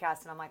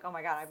podcast and I'm like, oh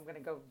my God, I'm going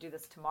to go do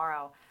this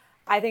tomorrow.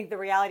 I think the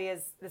reality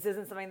is this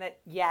isn't something that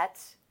yet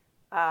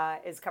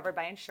is covered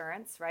by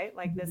insurance, right?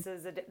 Like this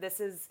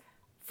is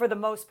for the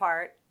most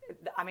part,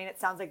 I mean, it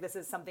sounds like this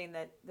is something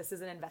that this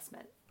is an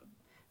investment.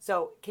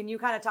 So can you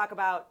kind of talk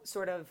about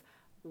sort of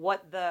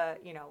what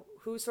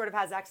who sort of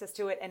has access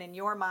to it, and in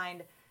your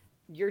mind,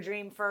 your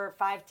dream for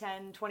 5,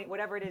 10, 20,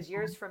 whatever it is,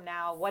 years from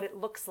now, what it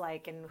looks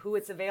like and who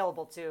it's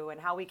available to, and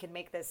how we can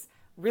make this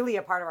really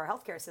a part of our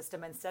healthcare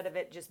system instead of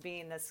it just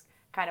being this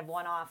kind of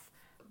one-off,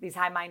 these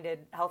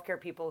high-minded healthcare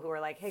people who are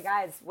like, hey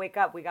guys, wake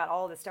up. We got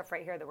all this stuff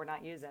right here that we're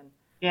not using.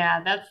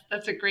 Yeah,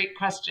 that's a great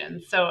question.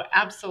 So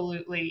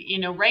absolutely,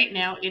 right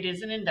now it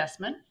is an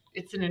investment.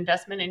 It's an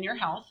investment in your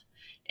health.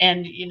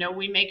 And,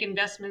 we make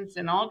investments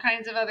in all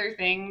kinds of other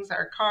things,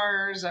 our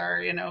cars,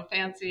 our,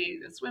 fancy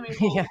swimming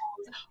pools,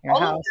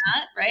 all of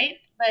that, right?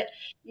 But,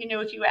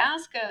 if you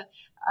ask a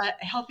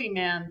healthy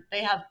man,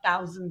 they have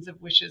thousands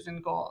of wishes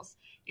and goals.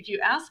 If you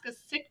ask a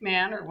sick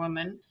man or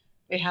woman,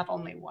 they have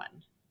only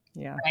one.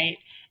 Yeah. Right.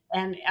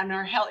 And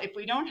our health, if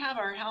we don't have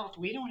our health,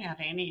 we don't have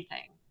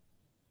anything.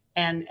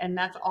 And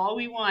that's all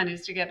we want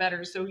is to get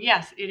better. So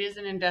yes, it is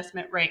an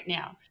investment right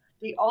now.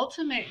 The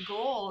ultimate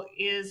goal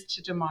is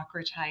to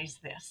democratize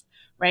this,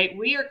 right?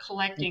 We are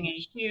collecting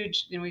a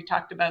huge, we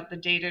talked about the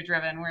data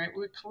driven,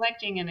 we're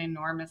collecting an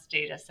enormous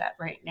data set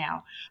right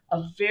now,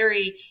 a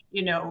very,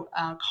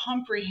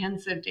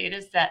 comprehensive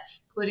data set,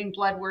 including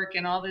blood work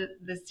and all the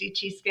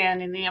CT scan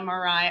and the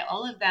MRI,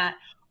 all of that.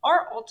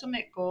 Our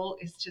ultimate goal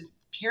is to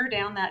pare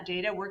down that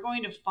data. We're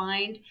going to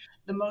find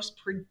the most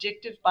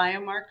predictive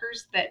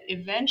biomarkers that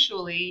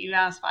eventually, you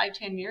ask 5,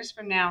 10 years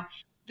from now,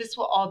 this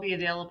will all be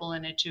available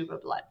in a tube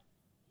of blood.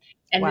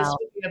 And this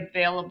will be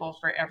available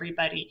for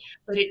everybody.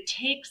 But it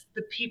takes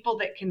the people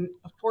that can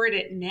afford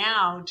it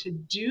now to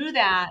do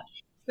that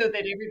so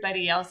that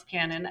everybody else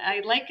can. And I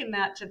liken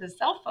that to the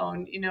cell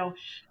phone.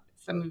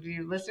 Some of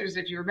you listeners,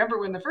 if you remember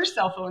when the first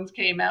cell phones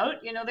came out,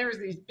 there was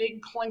these big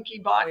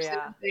clunky boxes. Oh,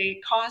 yeah. They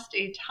cost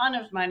a ton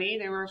of money.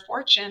 They were a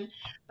fortune,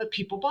 but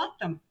people bought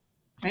them,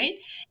 right?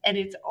 And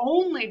it's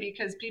only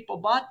because people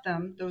bought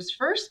them, those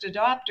first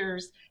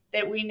adopters,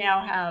 that we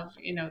now have,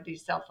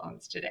 these cell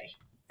phones today.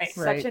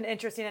 Right. Such an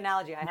interesting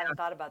analogy. I hadn't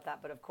thought about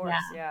that, but of course,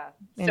 yeah.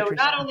 So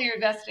not only are you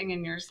investing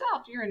in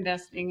yourself, you're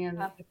investing in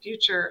the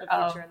future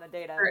and the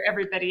data for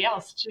everybody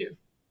else too.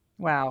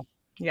 Wow.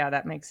 Yeah,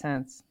 that makes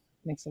sense.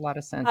 Makes a lot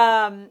of sense.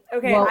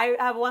 Okay, Well- I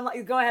have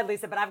one. Go ahead,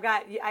 Lisa. But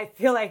I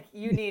feel like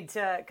you need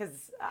to,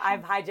 because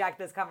I've hijacked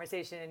this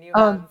conversation, and you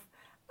have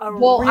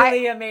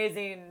really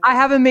amazing. I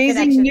have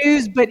amazing connection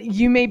news, but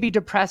you may be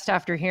depressed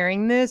after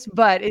hearing this.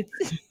 But it's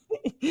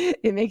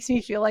it makes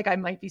me feel like I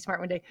might be smart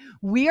one day.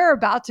 We are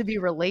about to be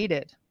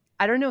related.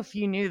 I don't know if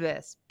you knew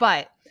this,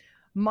 but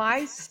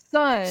my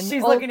son.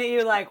 She's looking at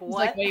you like, what?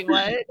 Like, wait,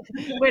 what?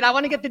 Wait, I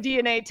want to get the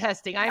DNA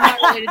testing. I'm not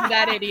related to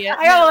that idiot.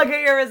 I gotta look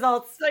at your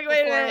results. Like,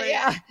 wait a minute.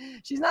 Yeah,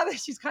 she's not.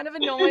 She's kind of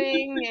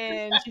annoying,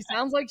 and she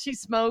sounds like she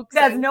smokes.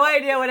 Has no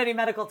idea what any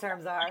medical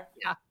terms are.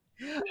 Yeah.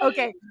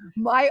 Okay.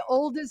 My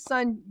oldest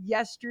son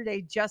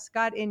yesterday just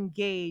got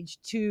engaged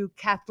to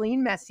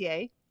Kathleen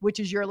Messier, which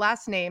is your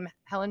last name,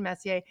 Helen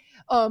Messier,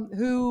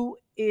 who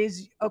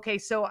is, okay,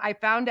 so I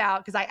found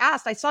out, because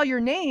I saw your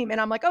name, and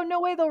I'm like, oh,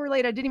 no way they'll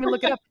relate. I didn't even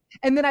look it up.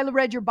 And then I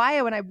read your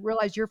bio, and I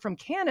realized you're from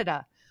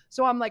Canada.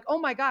 So I'm like, oh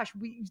my gosh,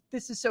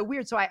 this is so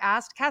weird. So I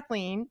asked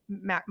Kathleen,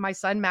 my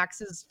son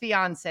Max's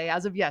fiance,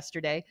 as of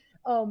yesterday,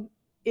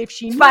 if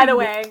she knew. By the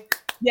way.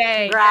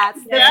 Yay. Congrats.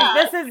 Yeah.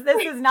 This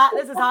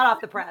is hot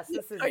off the press.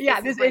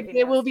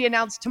 It will be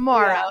announced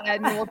tomorrow,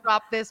 and we'll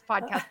drop this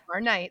podcast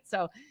tomorrow night.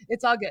 So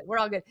it's all good. We're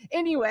all good.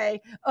 Anyway,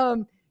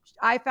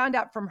 I found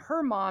out from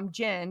her mom,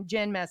 Jen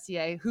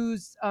Messier,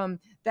 who's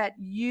that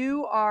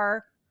you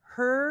are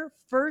her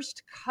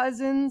first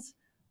cousin's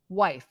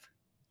wife.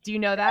 Do you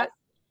know that?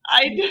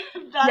 I do.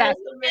 That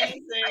is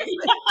amazing.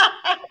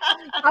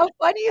 How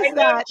funny is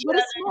that? What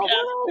a small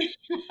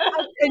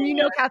world. And you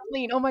know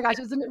Kathleen. Oh my gosh,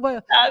 isn't it? Well,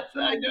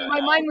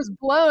 my mind was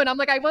blown. I'm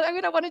like, I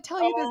want to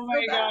tell you this. Oh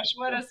my gosh,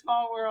 what a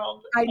small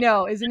world. I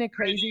know, isn't it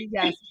crazy?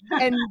 Yes.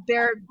 And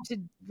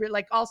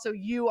also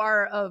you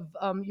are of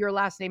your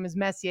last name is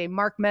Messier.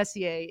 Mark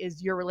Messier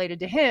you're related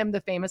to him,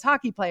 the famous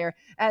hockey player,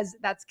 as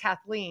that's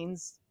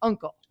Kathleen's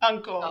uncle.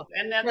 So,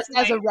 and that's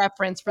as a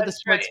reference for the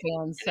sports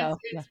fans. So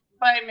it's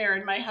by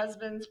marriage. My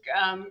husband's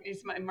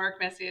Mark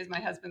Messier is my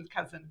husband's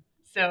cousin.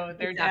 So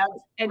their dads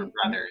and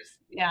brothers.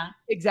 Yeah.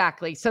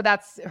 Exactly. So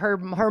that's her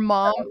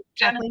mom.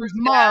 Jennifer's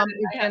mom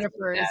is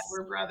Jennifer's.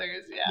 We're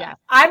brothers. Yeah.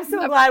 I'm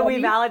so glad we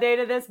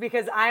validated this,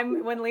 because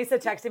when Lisa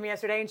texted me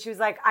yesterday and she was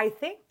like, I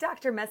think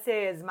Dr.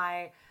 Messier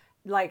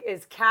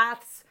is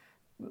Kath's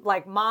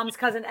mom's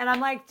cousin. And I'm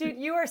like, dude,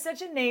 you are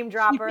such a name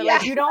dropper. Yeah.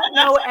 Like, you don't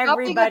know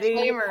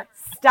everybody.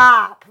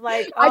 Stop.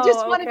 Like, I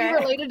just want to be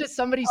related to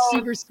somebody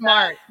super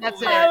smart.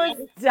 That's it. I was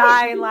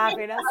dying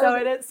laughing. So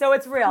it is. So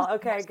it's real.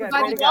 Okay, good.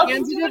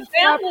 Welcome to the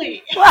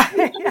family.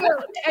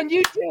 And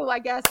you too, I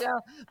guess. Yeah.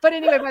 But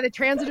anyway, by the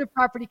transitive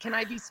property, can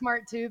I be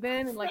smart too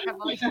then? And like,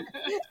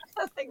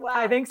 wow.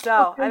 I think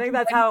so. I think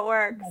that's how it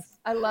works.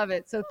 I love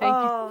it. So thank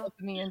you for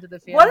welcoming me into the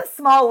family. What a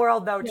small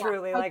world, though.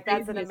 Truly,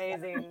 that's an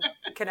amazing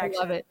connection. I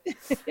love it.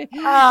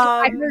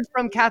 I heard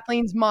from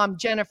Kathleen's mom,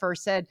 Jennifer,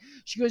 said,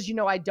 she goes,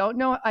 I don't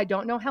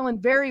know Helen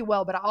very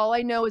well, but all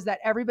I know is that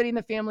everybody in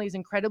the family is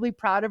incredibly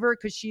proud of her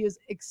because she is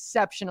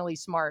exceptionally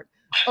smart,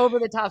 over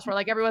the top smart.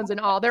 Like, everyone's in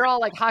awe. They're all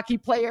like hockey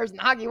players in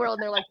the hockey world.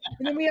 And they're like,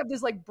 and then we have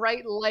this like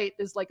bright light,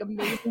 this like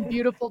amazing,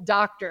 beautiful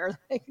doctor.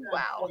 Like,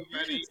 wow.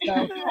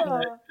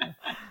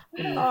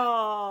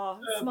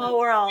 Small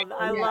world.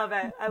 I love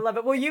it. I love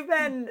it. Well, you've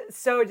been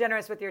so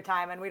generous with your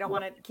time, and we don't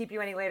want to keep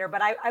you any later,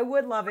 but I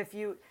would love if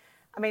you,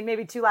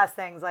 maybe two last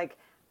things, like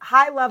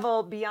high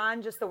level,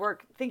 beyond just the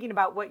work, thinking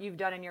about what you've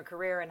done in your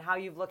career and how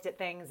you've looked at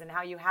things and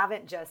how you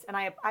haven't just, and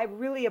I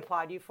really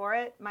applaud you for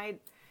it. My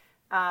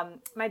dad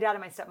and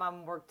my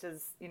stepmom worked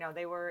as,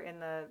 they were in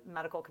the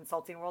medical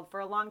consulting world for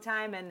a long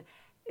time, and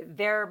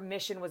their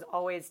mission was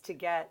always to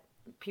get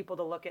people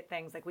to look at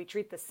things like we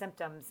treat the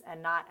symptoms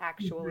and not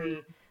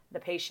actually the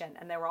patient.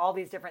 And there were all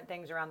these different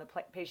things around the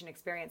patient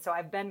experience. So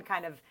I've been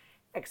kind of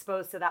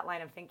exposed to that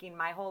line of thinking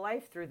my whole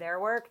life through their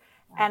work.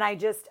 And I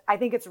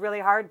think it's really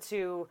hard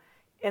to,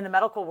 in the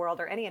medical world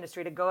or any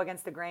industry, to go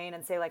against the grain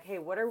and say like, hey,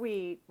 what are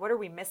we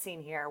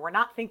missing here? We're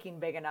not thinking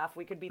big enough.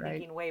 We could be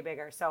thinking way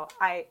bigger. So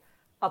I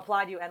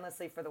applaud you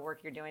endlessly for the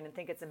work you're doing and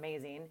think it's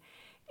amazing.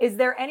 Is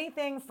there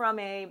anything from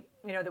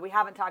that we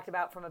haven't talked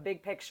about from a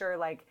big picture,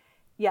 like,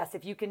 yes,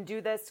 if you can do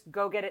this,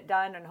 go get it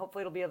done, and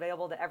hopefully it'll be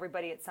available to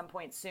everybody at some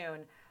point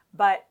soon.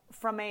 But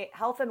from a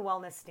health and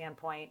wellness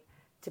standpoint,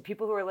 to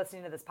people who are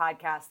listening to this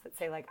podcast that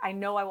say like, I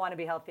know I want to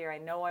be healthier, I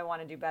know I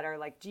want to do better,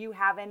 like, do you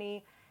have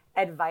any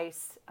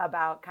advice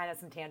about kind of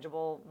some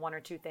tangible one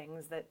or two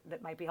things that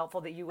might be helpful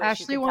that you wish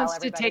Ashley you could wants tell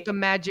everybody? To take a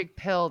magic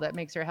pill that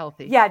makes her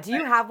healthy. Yeah, do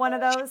you have one of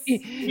those?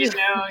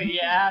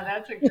 Yeah,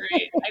 that's a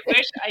great. I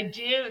wish I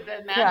do.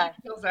 The magic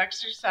pills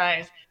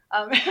exercise.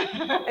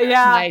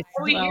 Nice.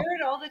 We hear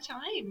it all the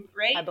time,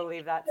 right? I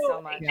believe that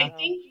so much. I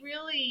think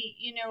really,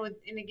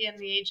 and again,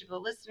 the age of the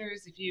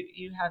listeners, if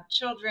you have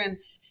children,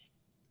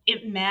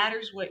 it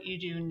matters what you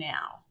do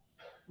now,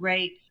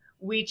 right?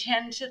 We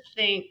tend to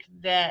think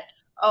that,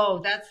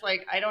 that's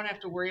like, I don't have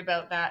to worry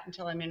about that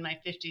until I'm in my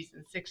 50s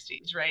and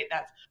 60s, right?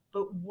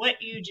 But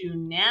what you do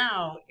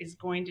now is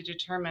going to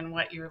determine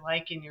what you're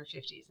like in your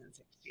 50s and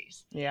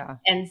 60s. Yeah.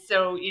 And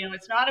so,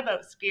 it's not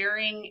about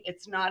scaring,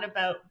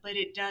 but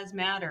it does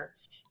matter.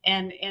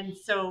 And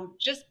so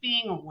just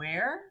being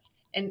aware,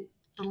 and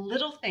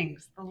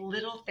the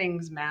little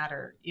things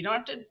matter. You don't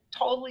have to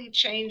totally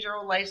change your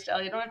whole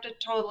lifestyle. You don't have to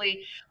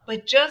totally,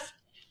 but just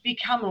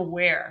become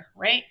aware,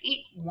 right?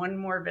 Eat one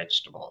more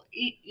vegetable.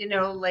 Eat,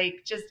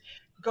 like just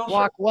go for a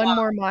Walk one walk.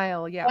 more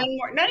mile. Yeah. One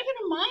more, not even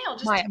a mile,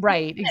 just take a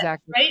Right. minute,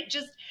 Exactly. right?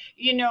 Just,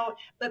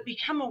 but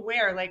become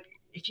aware. Like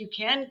if you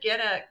can get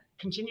a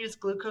continuous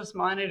glucose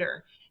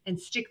monitor and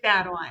stick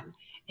that on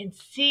and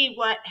see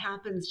what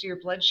happens to your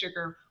blood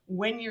sugar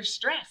when you're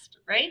stressed,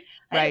 right?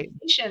 I had a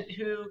patient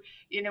who,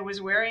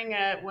 was wearing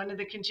one of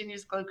the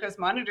continuous glucose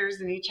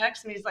monitors, and he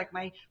texted me, he's like,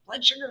 my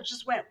blood sugar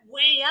just went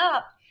way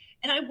up.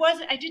 And I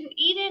didn't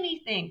eat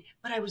anything,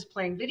 but I was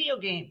playing video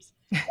games.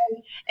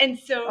 And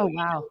so Oh,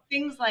 wow.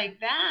 Things like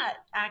that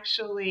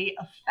actually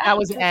affect. That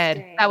was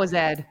Ed. That was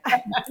Ed.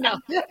 No,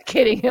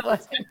 kidding. It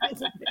wasn't.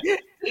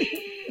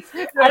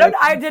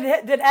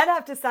 Did Ed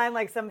have to sign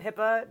like some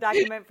HIPAA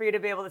document for you to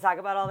be able to talk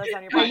about all this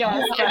on your podcast? I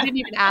know. I didn't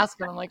even ask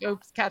him. I'm like,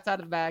 oops, cat's out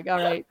of the bag. All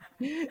right.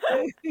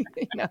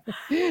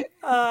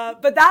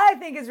 But that I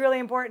think is really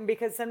important,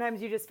 because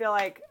sometimes you just feel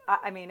like,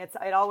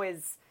 it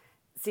always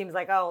seems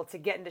like, to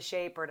get into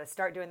shape or to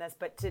start doing this,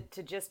 but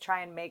to just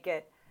try and make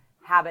it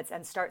habits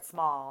and start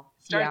small.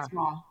 Start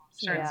small.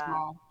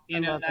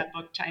 That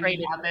book,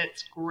 Tiny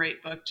Habits,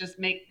 great book. Just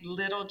make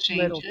little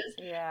changes,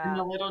 and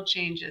the little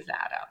changes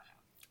add up.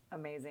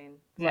 Amazing.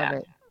 Love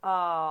it. Oh,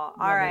 all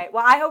right.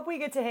 Well, I hope we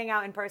get to hang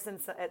out in person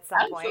at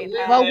some point.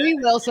 Well, we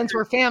will, since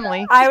we're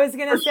family. I was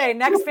going to say,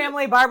 next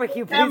family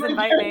barbecue, please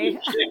invite me.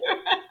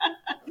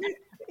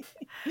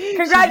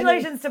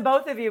 Congratulations to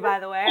both of you,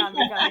 by the way, on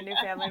becoming new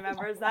family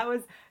members. That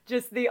was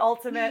just the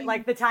ultimate,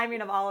 like the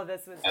timing of all of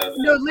this was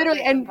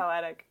literally and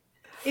poetic.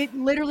 It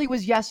literally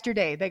was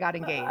yesterday they got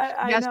engaged.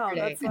 I know.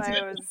 That's why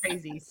it was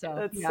crazy. So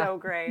that's so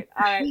great.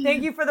 All right.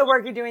 Thank you for the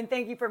work you're doing.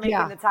 Thank you for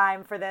making the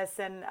time for this.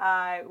 And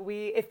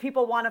if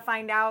people want to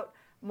find out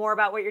more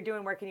about what you're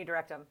doing, where can you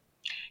direct them?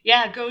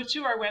 Yeah, go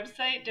to our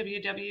website,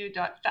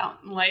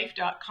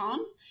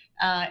 www.fountainlife.com.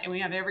 And we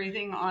have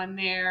everything on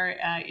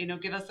there.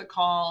 Give us a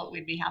call.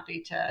 We'd be happy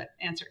to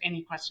answer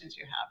any questions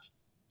you have.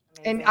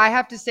 Amazing. And I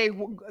have to say,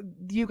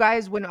 you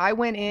guys, when I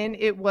went in,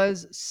 it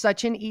was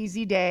such an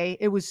easy day.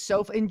 It was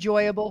so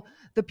enjoyable.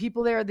 The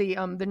people there, the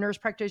nurse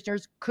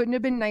practitioners, couldn't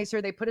have been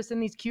nicer. They put us in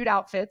these cute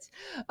outfits,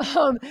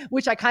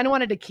 which I kind of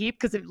wanted to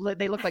keep because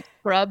they looked like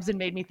scrubs and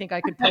made me think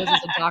I could pose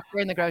as a doctor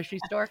in the grocery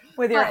store.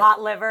 With your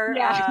hot liver.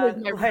 With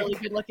my really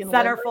good-looking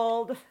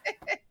centerfold.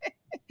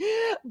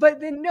 But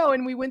then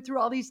and we went through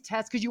all these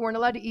tests because you weren't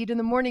allowed to eat in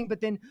the morning.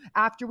 But then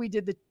after we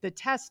did the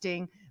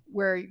testing,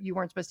 where you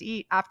weren't supposed to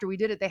eat, after we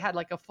did it, they had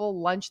like a full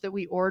lunch that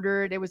we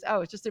ordered. It was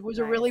nice. A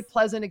really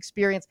pleasant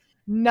experience.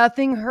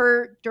 Nothing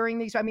hurt during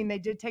these. I mean, they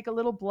did take a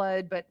little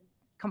blood, but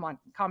come on,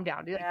 calm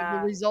down.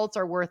 The results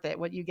are worth it.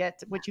 What you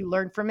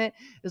learn from it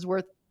is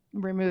worth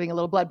removing a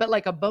little blood. But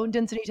like a bone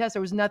density test,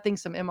 there was nothing,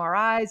 some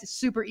MRIs,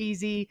 super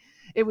easy.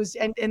 It was,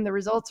 and the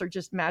results are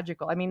just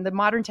magical. I mean, the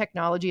modern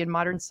technology and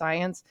modern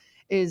science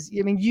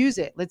use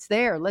it. It's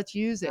there. Let's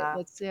use it.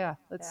 Let's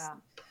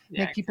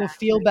make people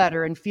feel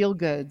better and feel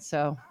good.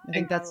 So I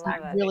think that's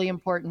really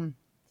important.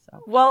 So.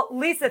 Well,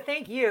 Lisa,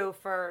 thank you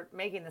for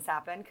making this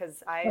happen,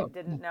 because I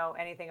didn't know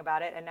anything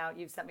about it, and now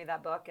you've sent me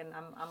that book, and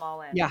I'm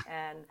all in. Yeah.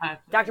 And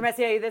Dr.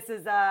 Messier, this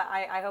is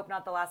I hope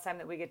not the last time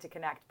that we get to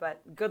connect,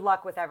 but good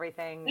luck with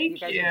everything.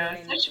 Thank you.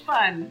 Such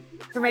fun.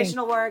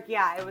 Informational work.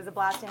 Yeah, it was a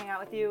blast to hang out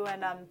with you,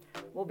 and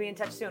we'll be in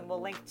touch soon.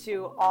 We'll link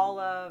to all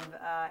of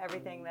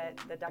everything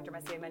that Dr.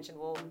 Messier mentioned.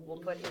 We'll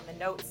put in the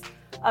notes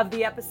of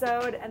the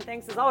episode. And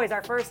thanks as always,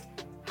 our first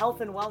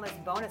health and wellness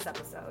bonus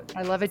episode.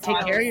 I love it. Take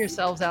care of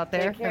yourselves out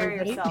there. Take care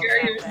everybody. of yourself. Take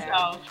care of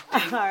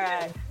yourself. All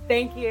right.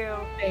 Thank you.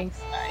 Thanks.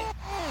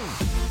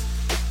 Bye.